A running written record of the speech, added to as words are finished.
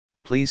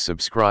Please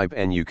subscribe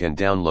and you can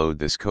download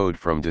this code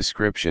from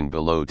description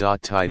below.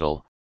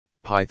 Title,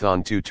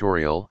 Python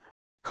tutorial,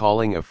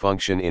 calling a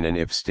function in an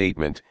if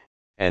statement,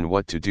 and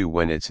what to do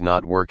when it's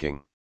not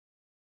working.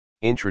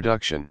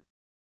 Introduction.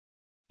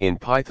 In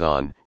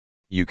Python,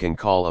 you can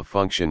call a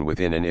function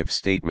within an if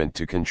statement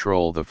to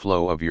control the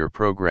flow of your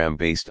program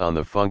based on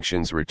the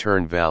function's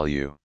return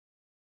value.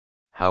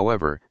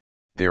 However,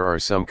 there are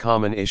some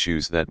common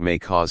issues that may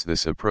cause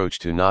this approach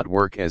to not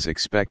work as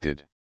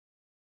expected.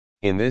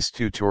 In this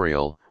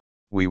tutorial,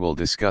 we will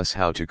discuss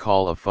how to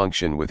call a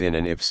function within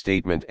an if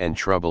statement and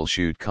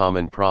troubleshoot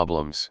common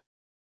problems.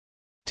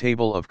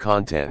 Table of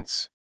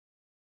contents.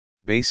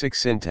 Basic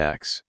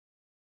syntax.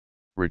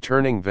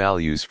 Returning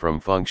values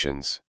from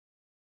functions.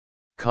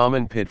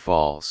 Common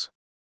pitfalls.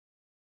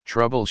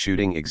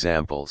 Troubleshooting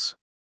examples.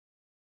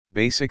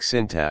 Basic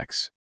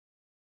syntax.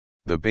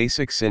 The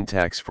basic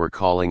syntax for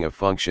calling a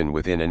function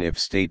within an if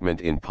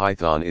statement in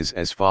Python is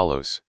as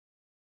follows.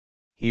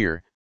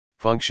 Here,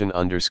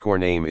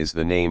 function_name is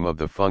the name of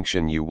the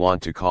function you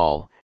want to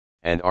call,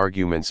 and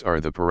arguments are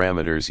the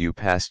parameters you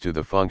pass to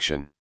the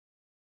function.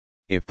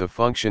 If the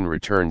function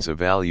returns a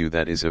value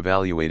that is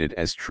evaluated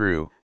as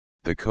true,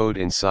 the code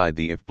inside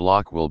the if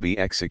block will be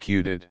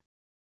executed.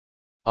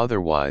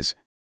 Otherwise,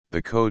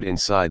 the code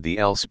inside the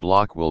else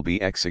block will be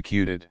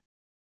executed.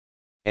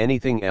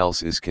 Anything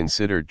else is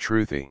considered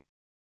truthy.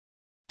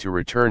 To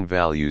return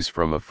values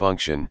from a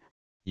function,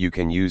 you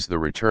can use the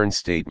return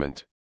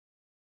statement.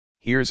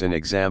 Here's an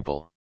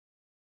example.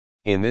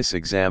 In this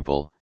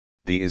example,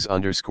 the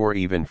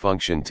is_even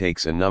function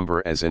takes a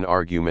number as an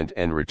argument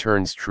and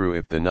returns true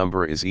if the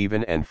number is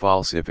even and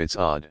false if it's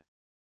odd.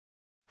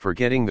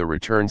 Forgetting the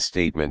return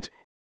statement,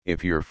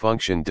 if your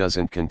function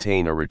doesn't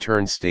contain a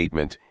return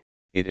statement,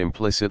 it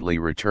implicitly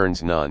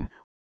returns none,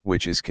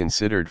 which is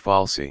considered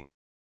falsy.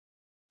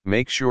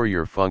 Make sure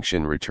your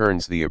function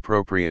returns the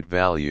appropriate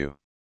value.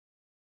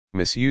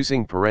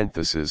 Misusing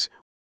parentheses.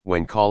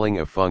 When calling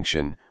a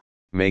function,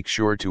 make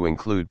sure to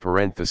include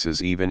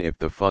parentheses even if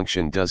the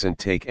function doesn't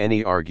take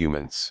any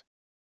arguments.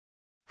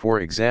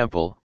 For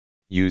example,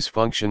 use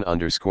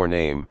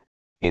function_name,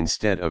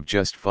 instead of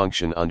just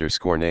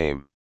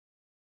function_name.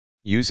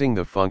 Using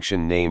the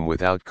function name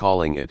without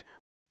calling it,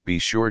 be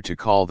sure to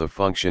call the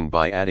function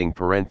by adding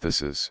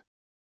parentheses.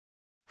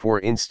 For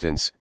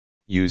instance,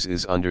 use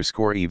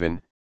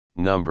is_even,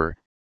 number,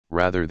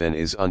 rather than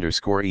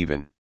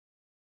is_even.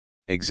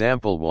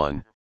 Example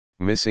 1,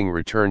 missing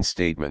return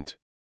statement.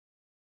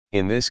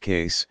 In this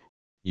case,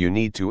 you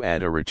need to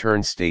add a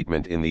return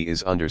statement in the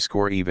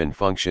is_even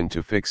function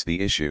to fix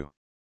the issue.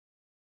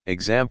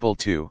 Example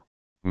 2,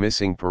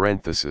 missing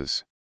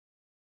parentheses.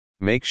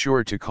 Make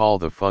sure to call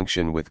the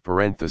function with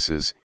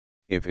parentheses,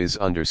 if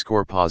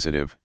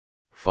is_positive,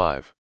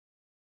 5.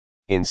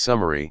 In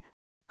summary,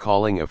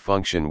 calling a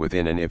function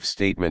within an if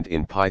statement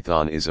in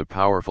Python is a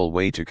powerful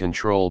way to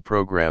control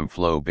program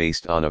flow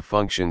based on a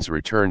function's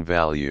return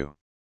value.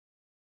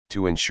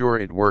 To ensure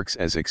it works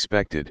as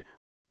expected,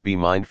 be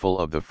mindful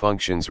of the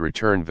function's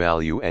return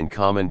value and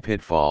common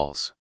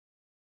pitfalls.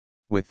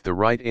 With the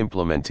right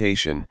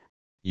implementation,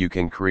 you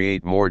can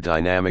create more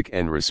dynamic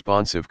and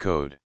responsive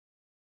code.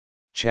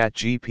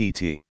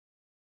 ChatGPT.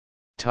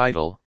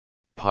 Title,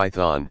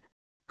 Python,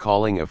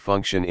 calling a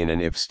function in an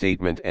if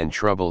statement and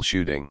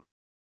troubleshooting.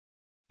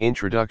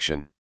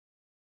 Introduction.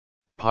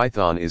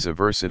 Python is a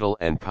versatile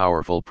and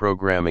powerful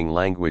programming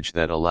language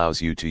that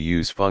allows you to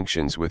use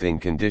functions within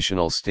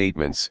conditional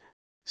statements,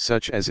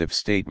 such as if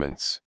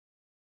statements.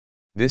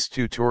 This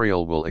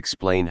tutorial will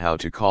explain how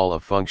to call a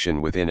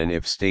function within an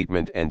if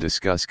statement and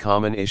discuss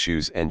common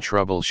issues and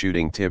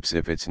troubleshooting tips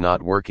if it's not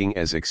working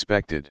as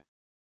expected.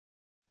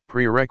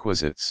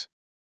 Prerequisites.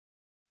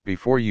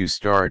 Before you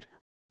start,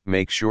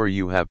 make sure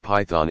you have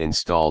Python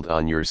installed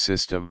on your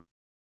system.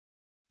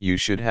 You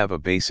should have a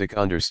basic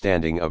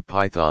understanding of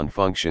Python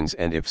functions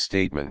and if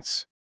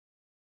statements.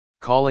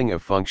 Calling a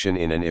function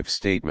in an if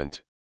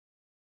statement.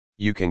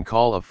 You can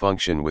call a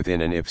function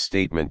within an if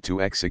statement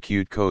to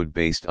execute code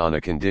based on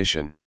a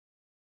condition.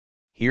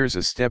 Here's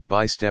a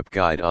step-by-step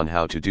guide on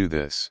how to do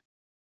this.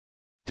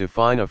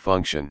 Define a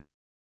function.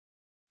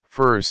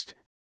 First,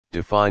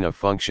 define a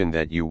function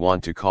that you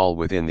want to call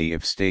within the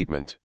if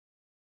statement.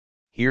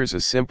 Here's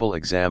a simple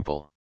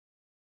example.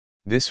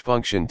 This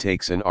function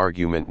takes an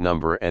argument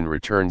number and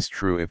returns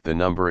true if the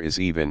number is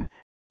even,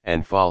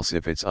 and false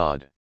if it's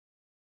odd.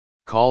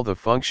 Call the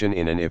function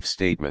in an if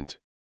statement.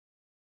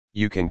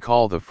 You can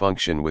call the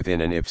function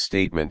within an if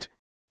statement,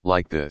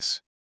 like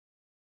this.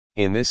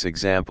 In this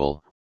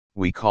example,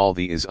 we call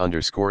the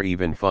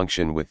is_even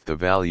function with the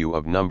value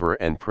of number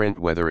and print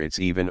whether it's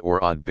even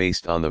or odd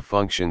based on the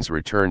function's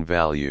return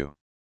value.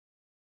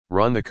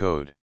 Run the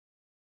code.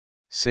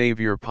 Save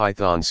your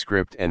Python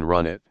script and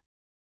run it.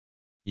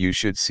 You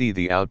should see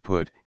the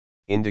output,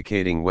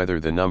 indicating whether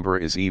the number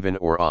is even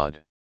or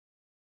odd.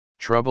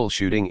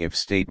 Troubleshooting if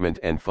statement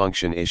and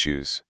function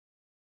issues.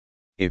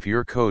 If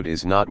your code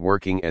is not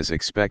working as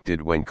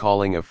expected when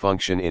calling a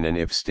function in an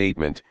if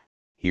statement,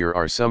 here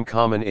are some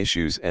common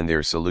issues and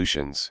their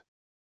solutions.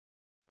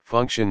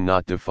 Function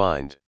not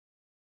defined.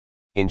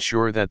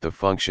 Ensure that the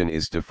function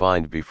is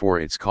defined before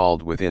it's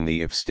called within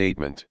the if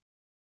statement.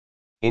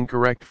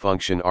 Incorrect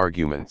function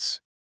arguments.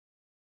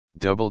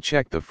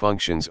 Double-check the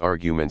function's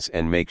arguments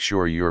and make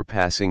sure you're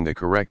passing the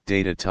correct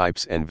data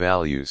types and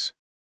values.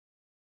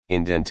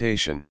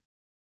 Indentation.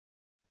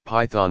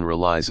 Python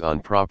relies on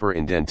proper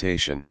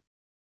indentation.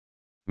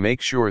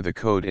 Make sure the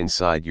code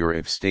inside your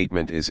if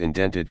statement is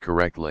indented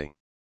correctly.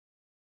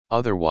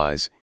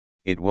 Otherwise,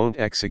 it won't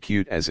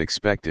execute as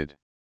expected.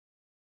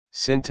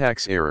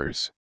 Syntax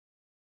errors.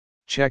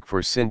 Check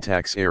for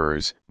syntax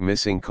errors,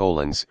 missing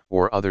colons,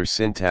 or other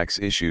syntax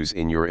issues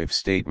in your if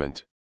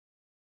statement.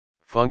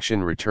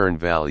 Function return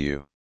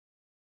value.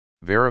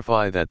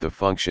 Verify that the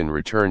function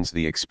returns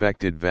the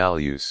expected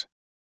values.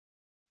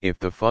 If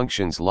the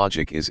function's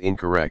logic is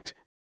incorrect,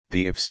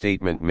 the if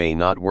statement may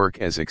not work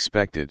as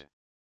expected.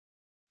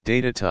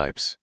 Data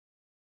types.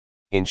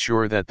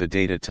 Ensure that the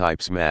data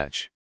types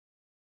match.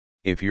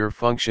 If your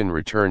function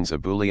returns a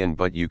boolean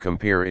but you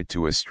compare it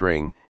to a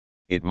string,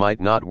 it might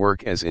not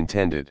work as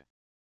intended.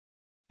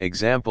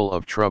 Example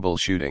of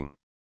troubleshooting.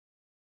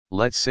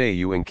 Let's say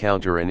you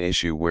encounter an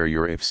issue where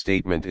your if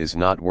statement is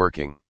not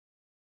working.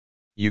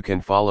 You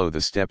can follow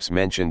the steps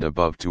mentioned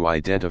above to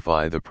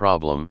identify the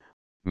problem,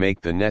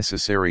 make the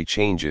necessary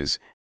changes,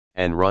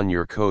 and run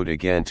your code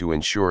again to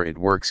ensure it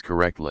works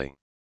correctly.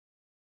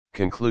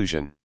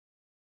 Conclusion.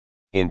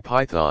 In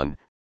Python,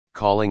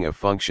 calling a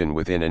function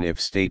within an if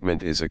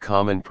statement is a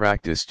common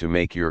practice to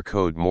make your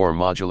code more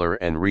modular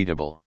and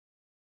readable.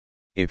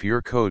 If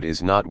your code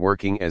is not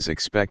working as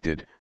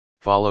expected,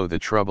 follow the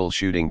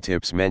troubleshooting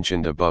tips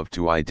mentioned above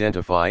to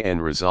identify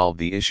and resolve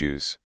the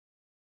issues.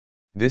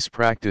 This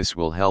practice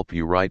will help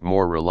you write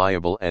more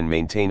reliable and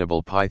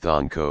maintainable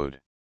Python code.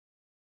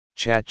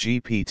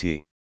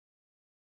 ChatGPT